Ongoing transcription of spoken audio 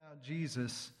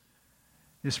Jesus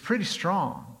is pretty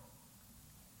strong.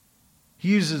 He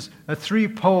uses a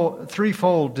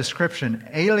threefold description: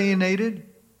 alienated,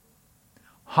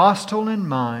 hostile in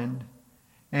mind,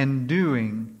 and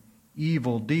doing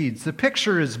evil deeds. The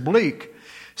picture is bleak.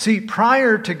 See,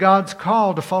 prior to God's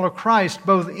call to follow Christ,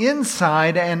 both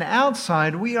inside and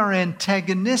outside, we are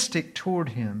antagonistic toward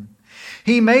Him.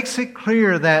 He makes it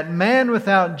clear that man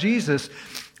without Jesus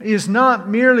is not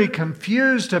merely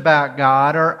confused about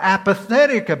God or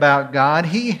apathetic about God.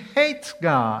 He hates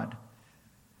God.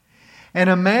 And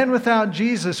a man without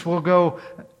Jesus will go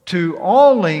to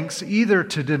all lengths either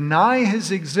to deny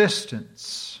His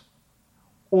existence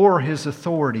or His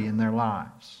authority in their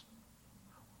lives.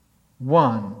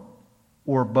 One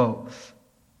or both.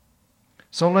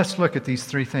 So let's look at these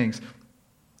three things.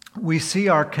 We see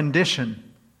our condition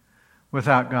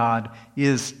without God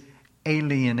is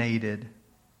alienated.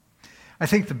 I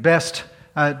think the best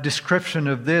description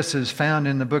of this is found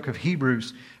in the book of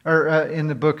Hebrews, or in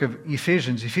the book of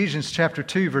Ephesians. Ephesians chapter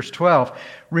 2, verse 12.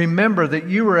 Remember that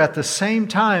you were at the same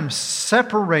time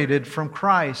separated from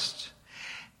Christ,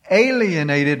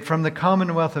 alienated from the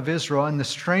commonwealth of Israel and the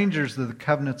strangers of the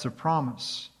covenants of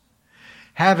promise,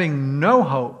 having no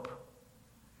hope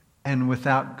and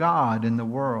without God in the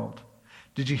world.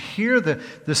 Did you hear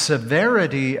the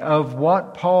severity of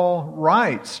what Paul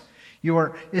writes? You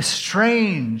are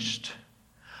estranged,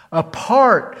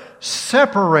 apart,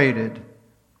 separated,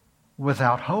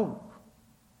 without hope.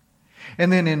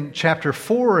 And then in chapter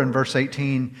 4 and verse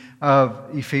 18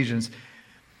 of Ephesians,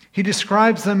 he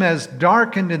describes them as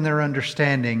darkened in their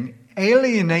understanding,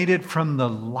 alienated from the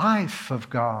life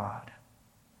of God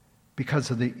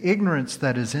because of the ignorance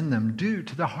that is in them due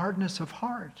to the hardness of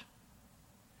heart.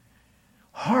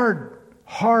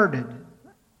 Hard-hearted,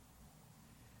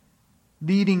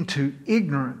 leading to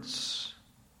ignorance,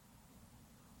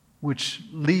 which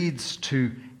leads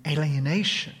to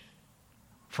alienation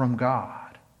from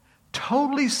God.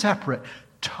 Totally separate,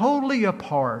 totally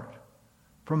apart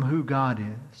from who God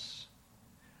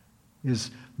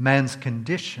is man's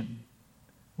condition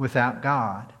without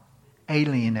God,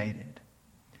 alienated.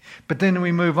 But then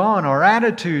we move on, our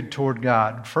attitude toward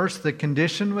God. First, the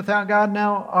condition without God.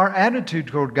 Now, our attitude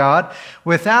toward God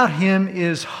without Him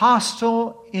is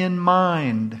hostile in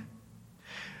mind.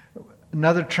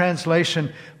 Another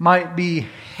translation might be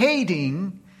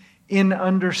hating in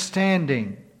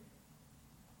understanding.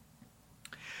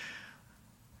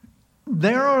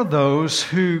 There are those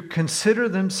who consider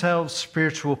themselves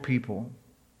spiritual people.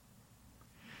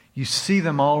 You see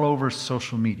them all over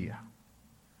social media.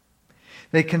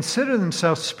 They consider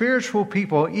themselves spiritual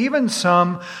people, even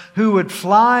some who would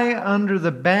fly under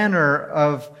the banner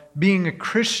of being a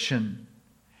Christian.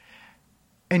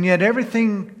 And yet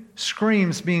everything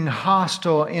screams being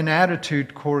hostile in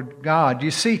attitude toward God.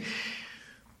 You see,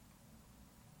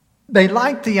 they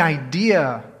like the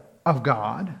idea of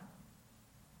God,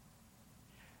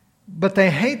 but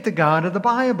they hate the God of the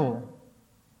Bible.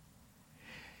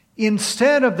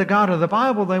 Instead of the God of the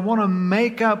Bible, they want to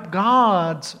make up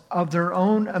gods of their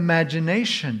own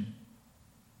imagination.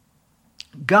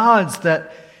 Gods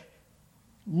that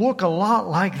look a lot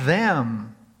like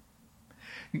them.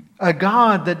 A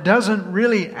God that doesn't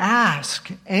really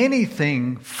ask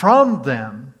anything from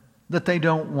them that they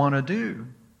don't want to do.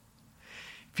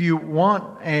 If you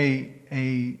want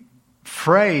a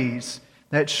phrase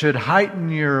that should heighten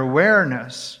your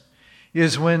awareness,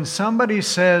 is when somebody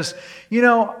says, you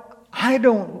know,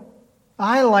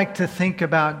 I like to think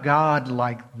about God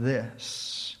like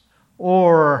this.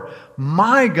 Or,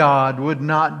 my God would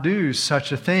not do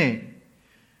such a thing.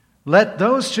 Let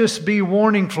those just be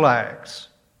warning flags.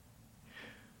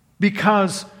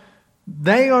 Because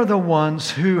they are the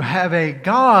ones who have a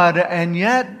God and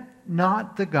yet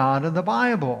not the God of the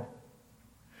Bible.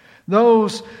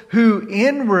 Those who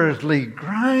inwardly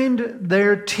grind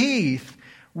their teeth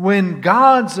when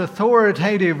God's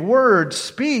authoritative word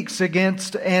speaks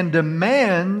against and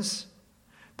demands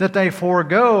that they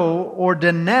forego or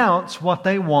denounce what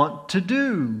they want to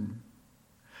do.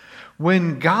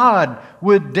 When God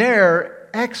would dare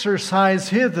exercise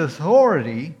His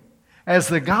authority as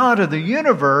the God of the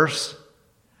universe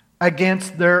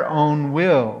against their own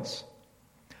wills.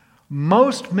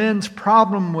 Most men's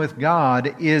problem with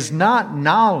God is not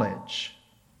knowledge,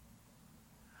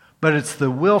 but it's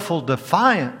the willful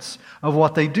defiance of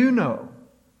what they do know.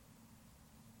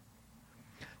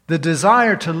 The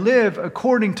desire to live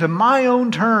according to my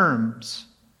own terms,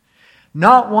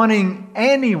 not wanting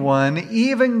anyone,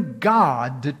 even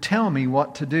God, to tell me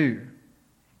what to do.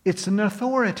 It's an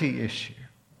authority issue.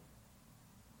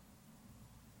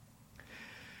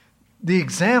 The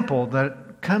example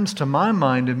that comes to my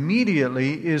mind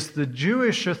immediately is the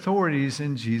Jewish authorities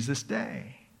in Jesus'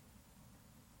 day.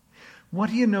 What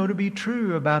do you know to be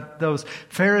true about those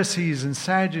Pharisees and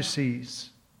Sadducees?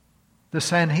 The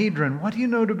Sanhedrin, what do you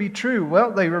know to be true?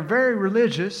 Well, they were very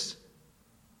religious.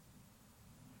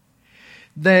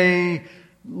 They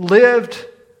lived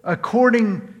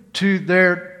according to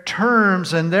their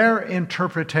terms and their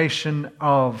interpretation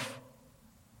of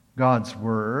God's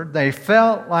Word. They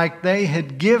felt like they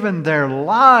had given their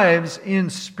lives in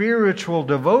spiritual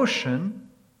devotion.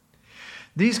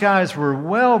 These guys were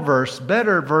well-versed,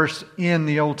 better versed in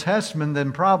the Old Testament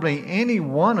than probably any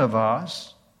one of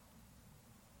us.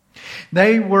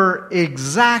 They were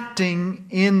exacting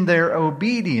in their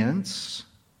obedience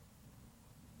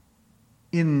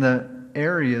in the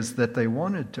areas that they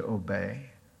wanted to obey.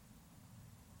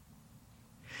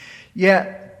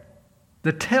 Yet,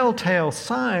 the telltale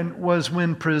sign was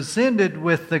when presented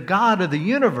with the God of the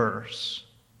universe,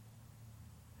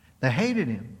 they hated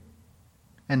Him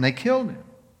and they killed Him.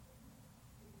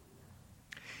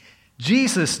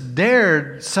 Jesus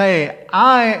dared say,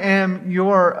 I am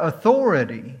your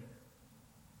authority,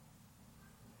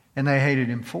 and they hated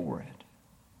Him for it.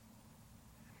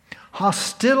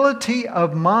 Hostility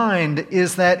of mind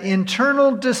is that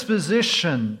internal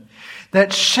disposition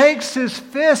that shakes his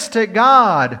fist at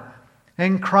God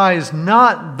and cries,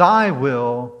 not thy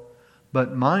will,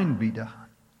 but mine be done.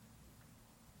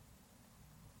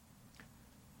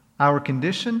 Our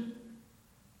condition?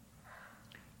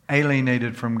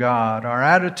 Alienated from God. Our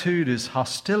attitude is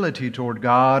hostility toward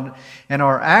God, and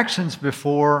our actions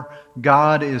before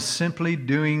God is simply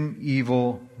doing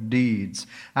evil deeds.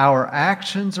 Our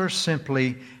actions are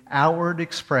simply outward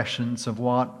expressions of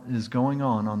what is going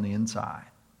on the inside.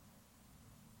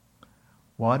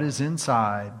 What is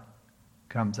inside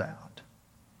comes out.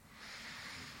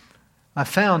 I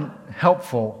found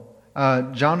helpful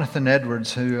Jonathan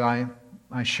Edwards, who I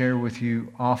share with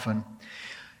you often.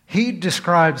 He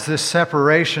describes this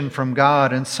separation from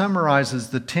God and summarizes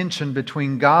the tension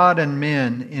between God and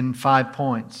men in 5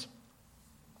 points.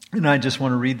 And I just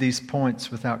want to read these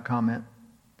points without comment.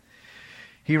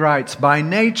 He writes, by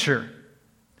nature,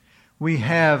 we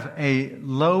have a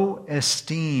low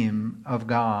esteem of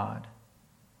God.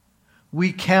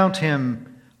 We count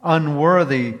Him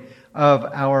unworthy of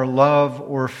our love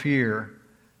or fear.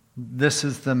 This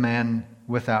is the man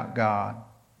without God.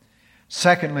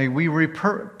 Secondly, we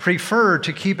prefer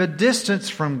to keep a distance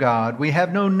from God. We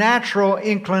have no natural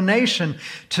inclination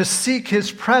to seek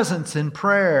His presence in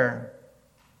prayer.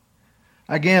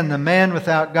 Again, the man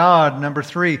without God. Number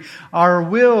 3, our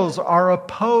wills are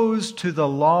opposed to the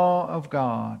law of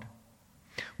God.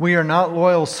 We are not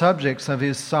loyal subjects of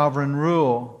His sovereign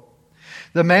rule.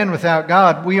 The man without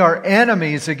God, we are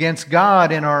enemies against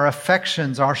God in our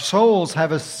affections. Our souls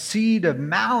have a seed of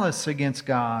malice against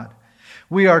God.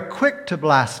 We are quick to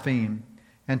blaspheme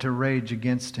and to rage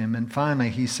against Him. And finally,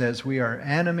 he says, we are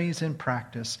enemies in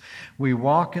practice. We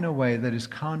walk in a way that is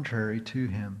contrary to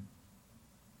Him.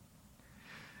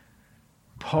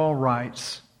 Paul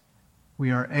writes,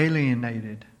 we are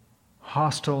alienated,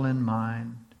 hostile in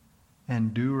mind,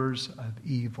 and doers of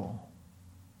evil.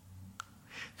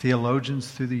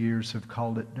 Theologians through the years have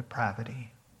called it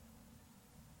depravity.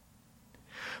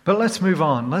 But let's move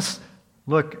on. Let's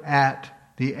look at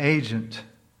the agent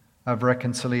of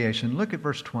reconciliation. Look at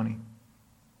verse 20.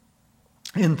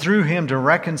 And through Him to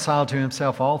reconcile to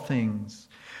Himself all things,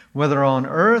 whether on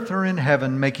earth or in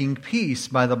heaven, making peace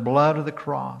by the blood of the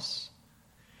cross.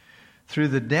 Through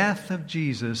the death of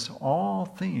Jesus, all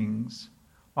things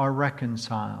are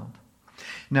reconciled.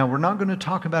 Now, we're not going to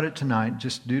talk about it tonight,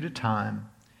 just due to time.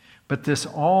 But this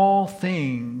all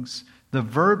things, the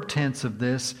verb tense of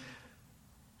this,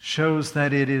 shows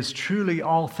that it is truly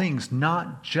all things,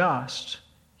 not just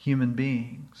human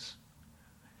beings.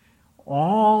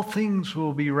 All things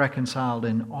will be reconciled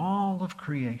in all of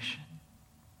creation.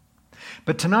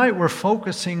 But tonight we're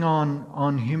focusing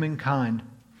on humankind.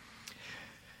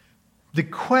 The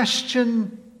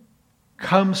question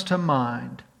comes to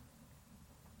mind,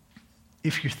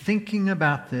 if you're thinking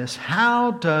about this, how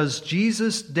does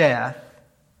Jesus' death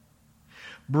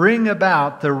bring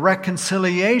about the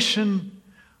reconciliation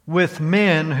with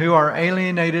men who are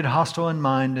alienated, hostile in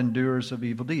mind, and doers of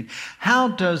evil deeds? How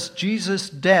does Jesus'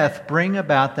 death bring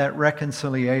about that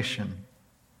reconciliation?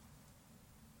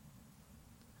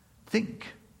 Think,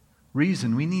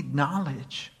 reason. We need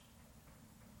knowledge.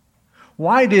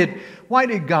 Why did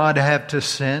God have to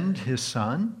send His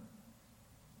Son?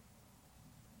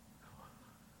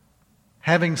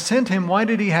 Having sent Him, why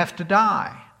did He have to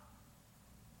die?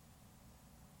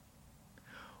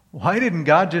 Why didn't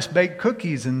God just bake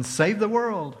cookies and save the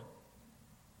world?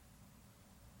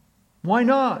 Why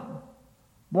not?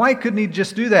 Why couldn't he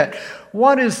just do that?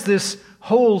 What is this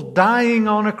whole dying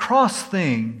on a cross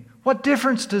thing? What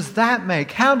difference does that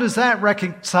make? How does that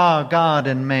reconcile God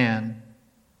and man?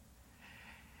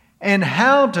 And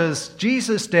how does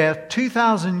Jesus' death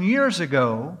 2,000 years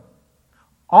ago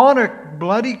on a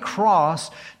bloody cross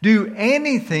do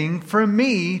anything for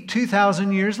me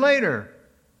 2,000 years later?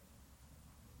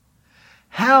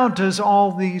 How do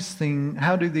these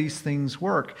things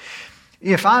work?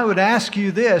 If I would ask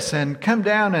you this and come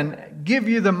down and give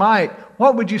you the mic,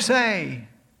 what would you say?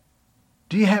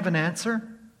 Do you have an answer?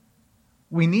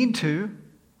 We need to.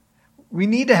 We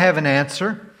need to have an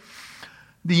answer.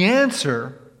 The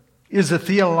answer is a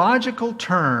theological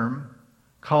term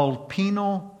called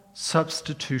penal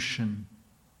substitution.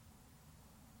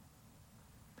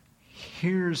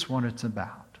 Here's what it's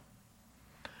about.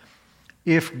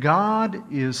 If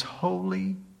God is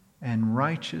holy and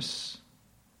righteous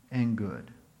and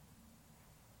good,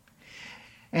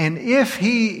 and if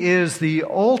He is the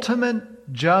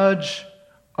ultimate judge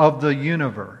of the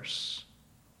universe,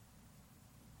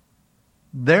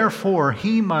 therefore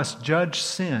He must judge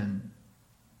sin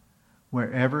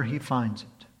wherever He finds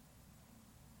it.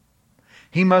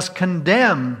 He must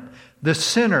condemn the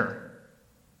sinner,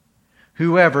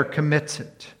 whoever commits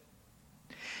it.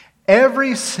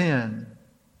 Every sin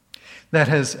that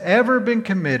has ever been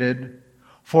committed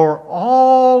for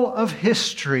all of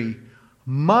history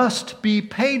must be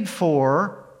paid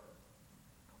for,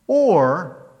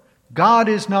 or God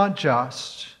is not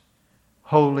just,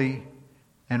 holy,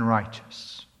 and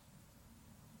righteous.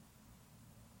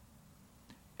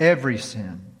 Every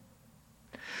sin.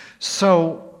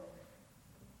 So,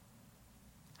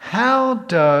 how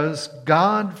does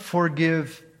God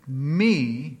forgive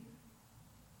me,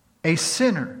 a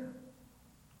sinner,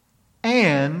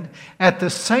 and at the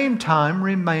same time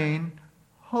remain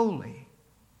holy?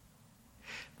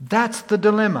 That's the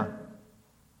dilemma.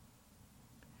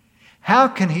 How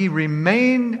can He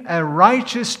remain a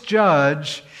righteous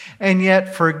judge and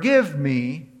yet forgive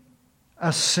me,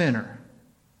 a sinner?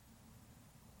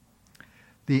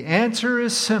 The answer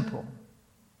is simple,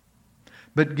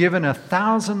 but given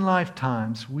 1,000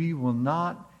 lifetimes, we will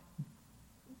not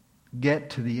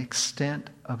get to the extent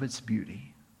of its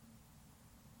beauty.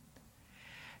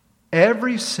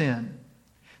 Every sin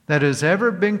that has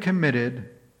ever been committed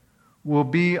will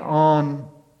be on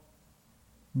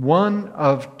one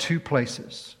of two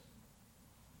places.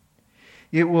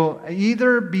 It will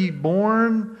either be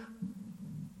borne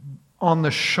on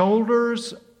the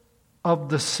shoulders of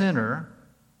the sinner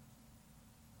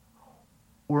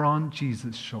or on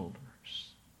Jesus'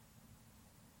 shoulders.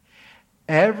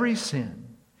 Every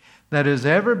sin that has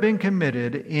ever been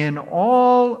committed in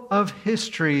all of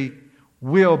history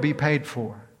will be paid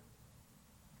for,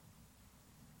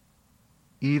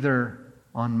 either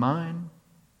on mine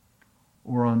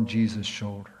or on Jesus'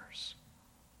 shoulders.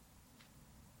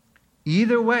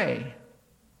 Either way,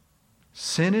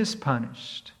 sin is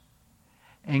punished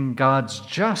and God's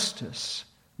justice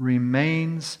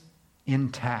remains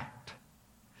intact.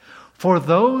 For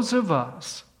those of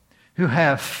us who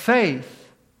have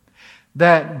faith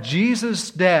that Jesus'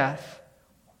 death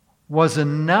was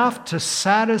enough to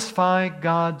satisfy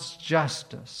God's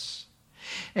justice,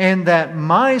 and that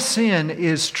my sin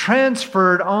is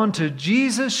transferred onto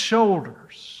Jesus'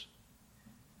 shoulders,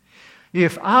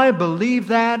 if I believe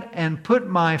that and put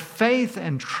my faith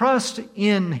and trust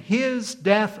in His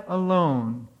death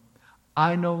alone,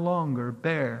 I no longer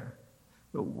bear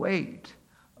the weight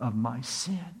of my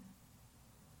sin.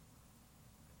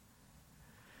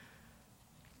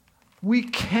 We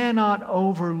cannot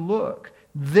overlook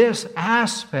this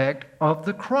aspect of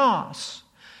the cross.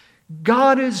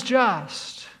 God is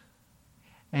just,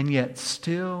 and yet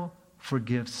still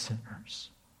forgives sinners.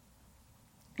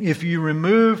 If you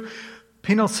remove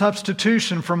penal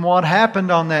substitution from what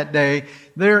happened on that day,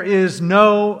 there is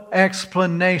no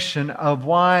explanation of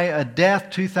why a death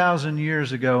 2,000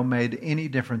 years ago made any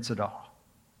difference at all.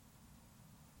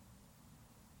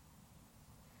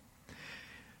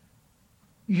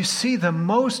 You see, the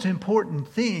most important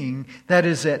thing that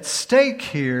is at stake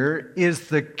here is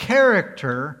the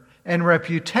character and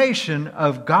reputation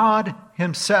of God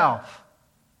Himself.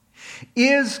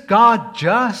 Is God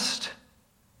just?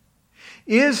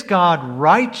 Is God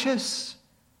righteous?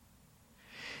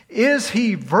 Is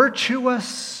He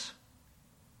virtuous?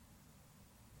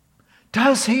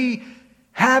 Does He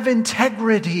have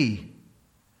integrity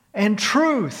and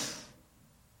truth?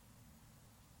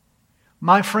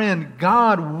 My friend,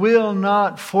 God will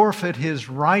not forfeit His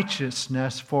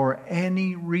righteousness for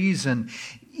any reason,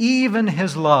 even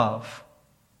His love.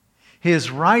 His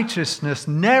righteousness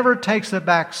never takes a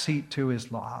back seat to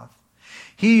His love.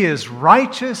 He is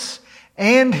righteous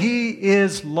and He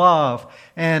is love.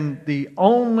 And the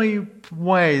only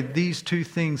way these two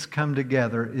things come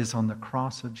together is on the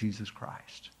cross of Jesus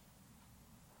Christ.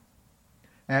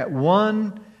 At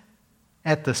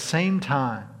the same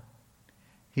time,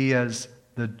 He is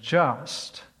the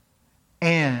just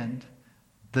and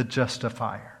the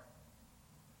justifier.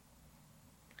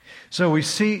 So we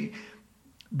see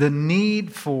the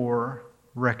need for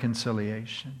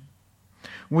reconciliation.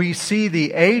 We see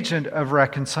the agent of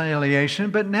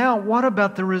reconciliation, but now what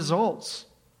about the results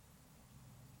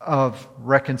of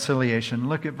reconciliation?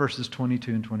 Look at verses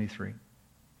 22 and 23.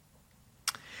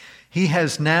 He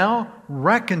has now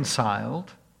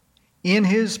reconciled in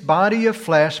His body of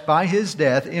flesh by His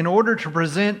death in order to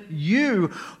present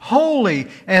you holy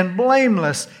and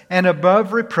blameless and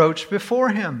above reproach before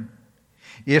Him.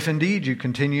 If indeed you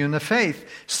continue in the faith,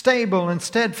 stable and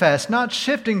steadfast, not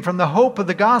shifting from the hope of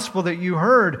the gospel that you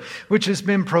heard, which has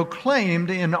been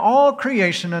proclaimed in all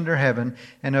creation under heaven,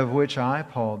 and of which I,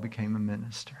 Paul, became a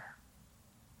minister.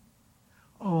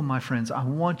 Oh, my friends, I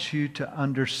want you to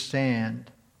understand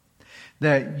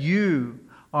that you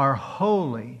are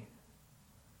holy,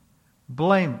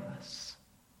 blameless,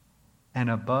 and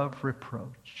above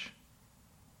reproach.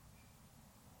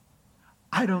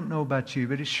 I don't know about you,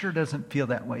 but it sure doesn't feel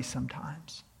that way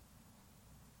sometimes.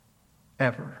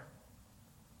 Ever.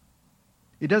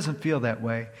 It doesn't feel that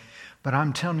way, but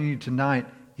I'm telling you tonight,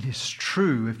 it is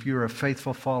true if you're a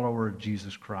faithful follower of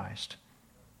Jesus Christ.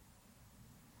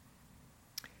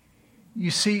 You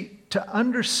see, to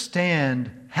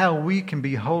understand how we can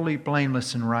be holy,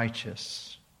 blameless, and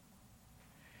righteous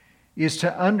is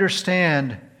to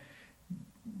understand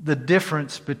the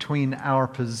difference between our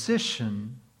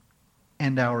position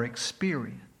and our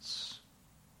experience.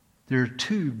 There are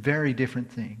two very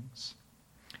different things.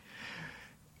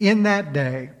 In that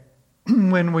day,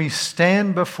 when we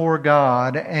stand before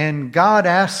God and God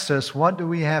asks us, what do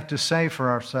we have to say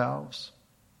for ourselves?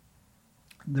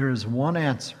 There is one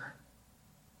answer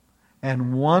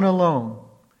and one alone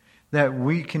that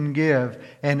we can give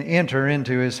and enter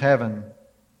into His heaven.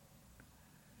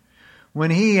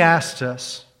 When He asked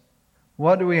us,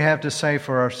 what do we have to say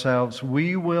for ourselves?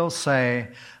 We will say,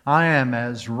 I am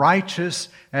as righteous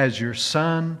as your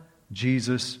Son,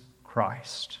 Jesus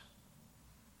Christ.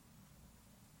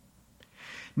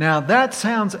 Now that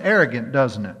sounds arrogant,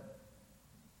 doesn't it?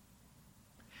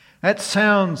 That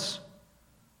sounds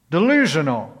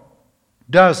delusional,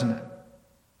 doesn't it?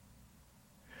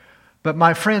 But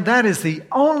my friend, that is the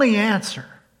only answer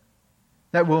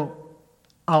that will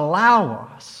allow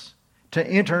us to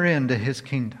enter into His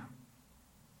kingdom.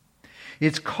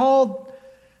 It's called,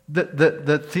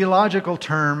 the theological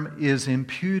term is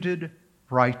imputed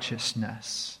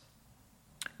righteousness.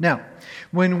 Now,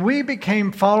 when we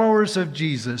became followers of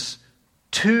Jesus,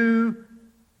 two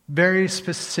very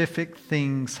specific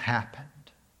things happened.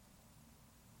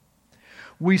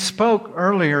 We spoke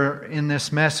earlier in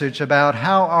this message about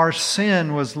how our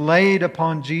sin was laid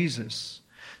upon Jesus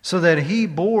so that He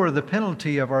bore the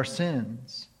penalty of our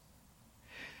sins.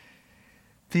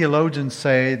 Theologians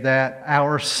say that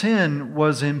our sin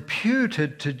was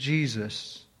imputed to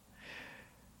Jesus.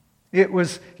 It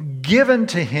was given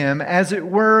to Him as it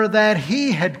were that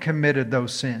He had committed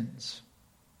those sins.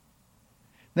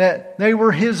 That they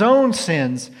were His own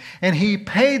sins, and He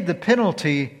paid the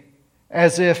penalty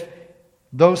as if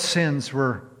those sins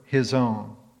were His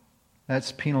own.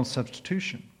 That's penal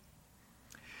substitution.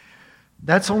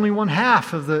 That's only one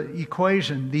half of the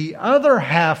equation. The other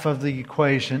half of the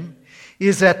equation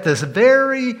is at this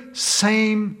very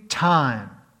same time.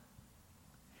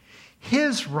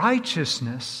 His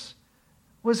righteousness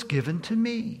was given to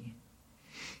me.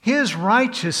 His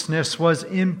righteousness was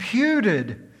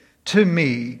imputed to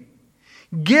me,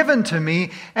 given to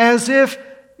me as if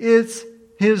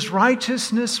His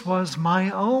righteousness was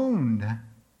my own.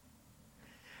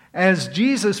 As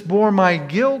Jesus bore my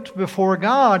guilt before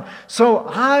God, so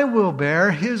I will bear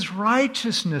His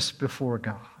righteousness before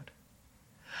God.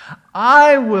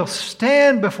 I will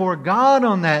stand before God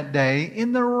on that day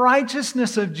in the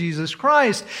righteousness of Jesus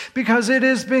Christ because it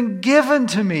has been given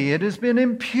to me. It has been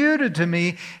imputed to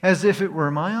me as if it were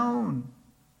my own.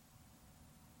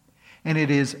 And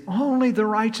it is only the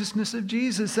righteousness of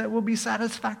Jesus that will be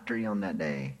satisfactory on that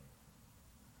day.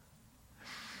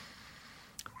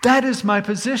 That is my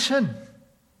position.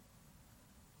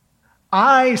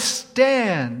 I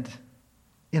stand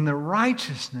in the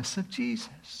righteousness of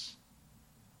Jesus.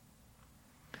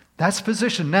 That's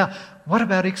position. Now, what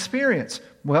about experience?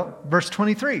 Well, verse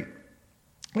 23.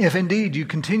 if indeed you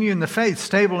continue in the faith,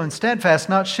 stable and steadfast,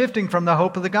 not shifting from the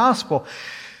hope of the gospel.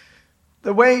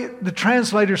 The way the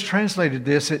translators translated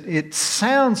this, it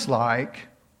sounds like,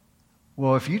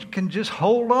 well, if you can just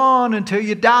hold on until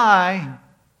you die,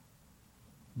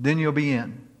 then you'll be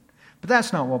in. But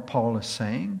that's not what Paul is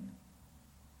saying.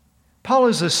 Paul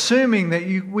is assuming that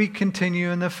we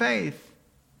continue in the faith.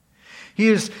 He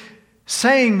is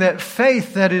saying that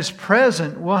faith that is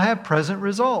present will have present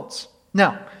results.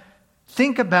 Now,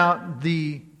 think about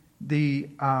the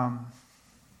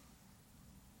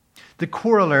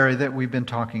corollary that we've been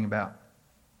talking about.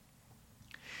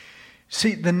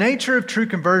 See, the nature of true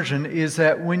conversion is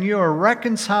that when you are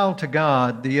reconciled to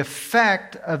God, the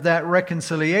effect of that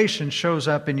reconciliation shows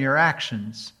up in your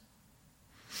actions.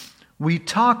 We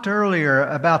talked earlier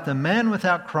about the man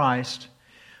without Christ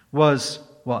was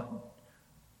what?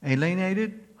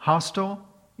 Alienated, hostile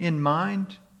in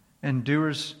mind, and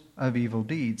doers of evil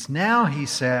deeds. Now he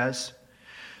says,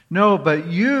 no, but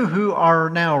you who are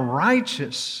now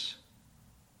righteous,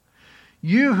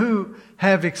 you who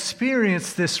have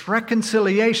experienced this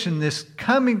reconciliation, this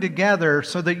coming together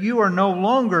so that you are no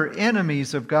longer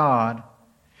enemies of God,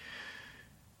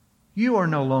 you are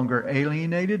no longer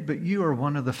alienated, but you are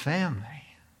one of the family.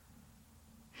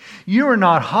 You are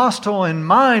not hostile in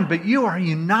mind, but you are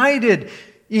united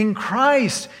in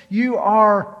Christ. You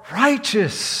are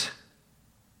righteous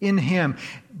in Him.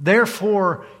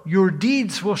 Therefore, your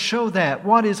deeds will show that.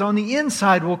 What is on the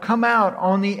inside will come out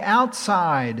on the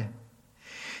outside.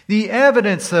 The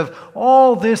evidence of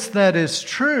all this that is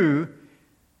true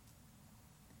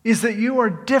is that you are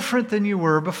different than you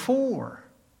were before.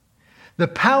 The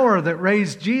power that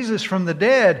raised Jesus from the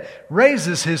dead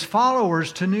raises His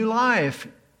followers to new life.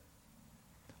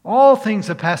 All things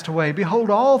have passed away. Behold,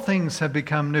 all things have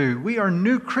become new. We are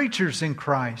new creatures in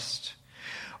Christ.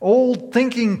 Old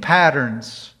thinking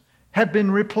patterns have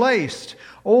been replaced.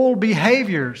 Old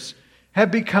behaviors have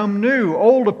become new.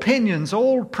 Old opinions,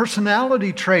 old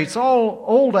personality traits, all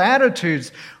old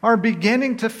attitudes are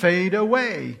beginning to fade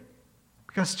away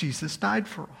because Jesus died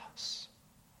for us.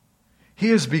 He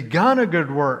has begun a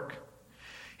good work.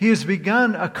 He has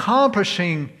begun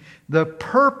accomplishing the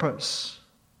purpose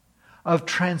of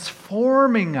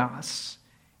transforming us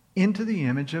into the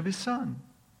image of His Son.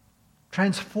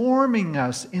 Transforming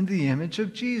us into the image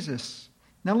of Jesus.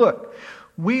 Now look,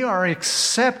 we are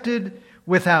accepted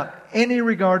without any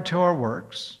regard to our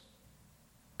works.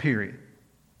 Period.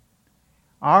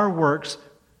 Our works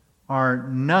are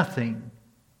nothing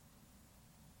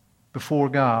before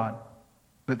God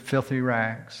but filthy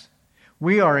rags.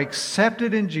 We are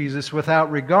accepted in Jesus without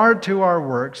regard to our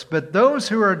works, but those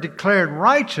who are declared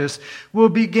righteous will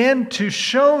begin to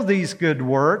show these good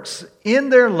works in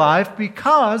their life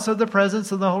because of the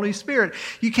presence of the Holy Spirit.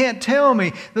 You can't tell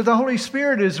me that the Holy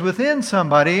Spirit is within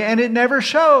somebody and it never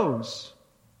shows.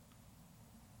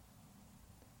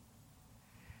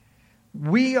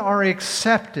 We are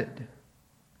accepted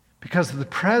because of the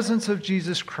presence of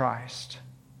Jesus Christ,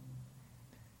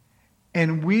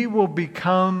 and we will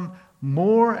become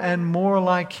more and more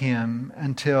like Him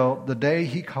until the day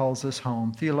He calls us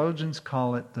home. Theologians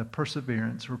call it the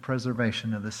perseverance or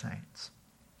preservation of the saints.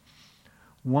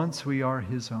 Once we are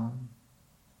His own,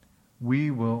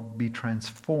 we will be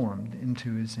transformed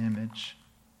into His image.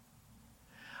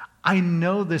 I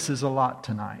know this is a lot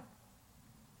tonight,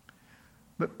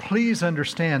 but please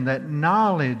understand that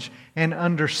knowledge and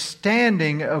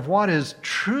understanding of what has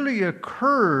truly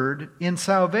occurred in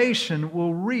salvation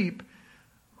will reap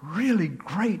really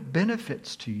great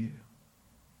benefits to you.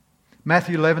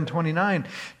 Matthew 11:29,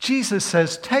 Jesus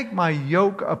says, "Take my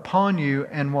yoke upon you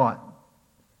and what?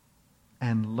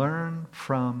 And learn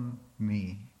from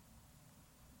me."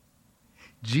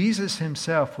 Jesus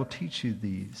Himself will teach you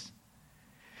these.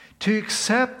 To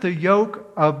accept the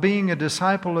yoke of being a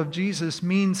disciple of Jesus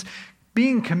means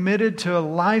being committed to a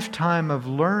lifetime of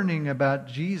learning about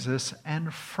Jesus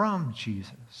and from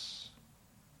Jesus.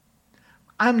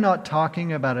 I'm not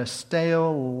talking about a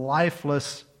stale,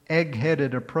 lifeless,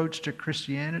 egg-headed approach to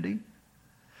Christianity,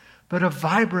 but a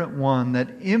vibrant one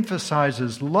that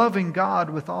emphasizes loving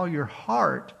God with all your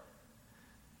heart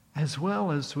as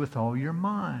well as with all your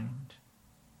mind.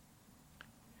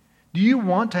 Do you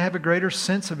want to have a greater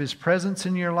sense of His presence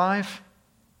in your life?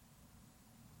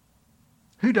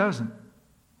 Who doesn't?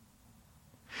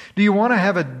 Do you want to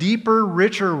have a deeper,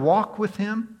 richer walk with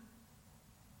Him?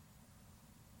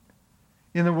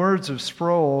 In the words of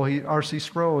Sproul, R.C.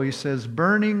 Sproul, he says,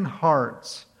 "Burning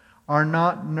hearts are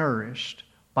not nourished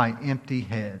by empty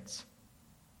heads."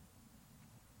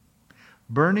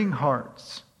 Burning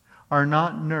hearts are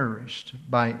not nourished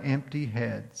by empty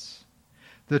heads.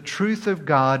 The truth of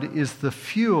God is the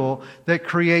fuel that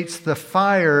creates the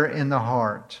fire in the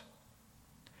heart.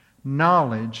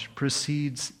 Knowledge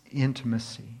precedes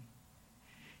intimacy.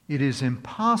 It is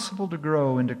impossible to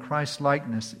grow into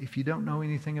Christ-likeness if you don't know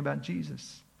anything about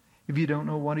Jesus, if you don't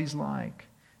know what He's like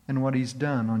and what He's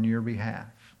done on your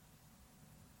behalf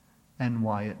and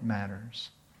why it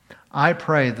matters. I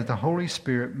pray that the Holy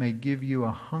Spirit may give you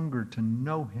a hunger to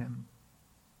know Him.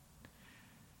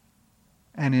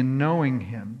 And in knowing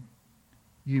Him,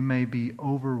 you may be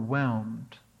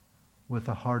overwhelmed with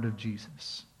the heart of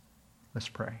Jesus. Let's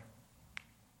pray.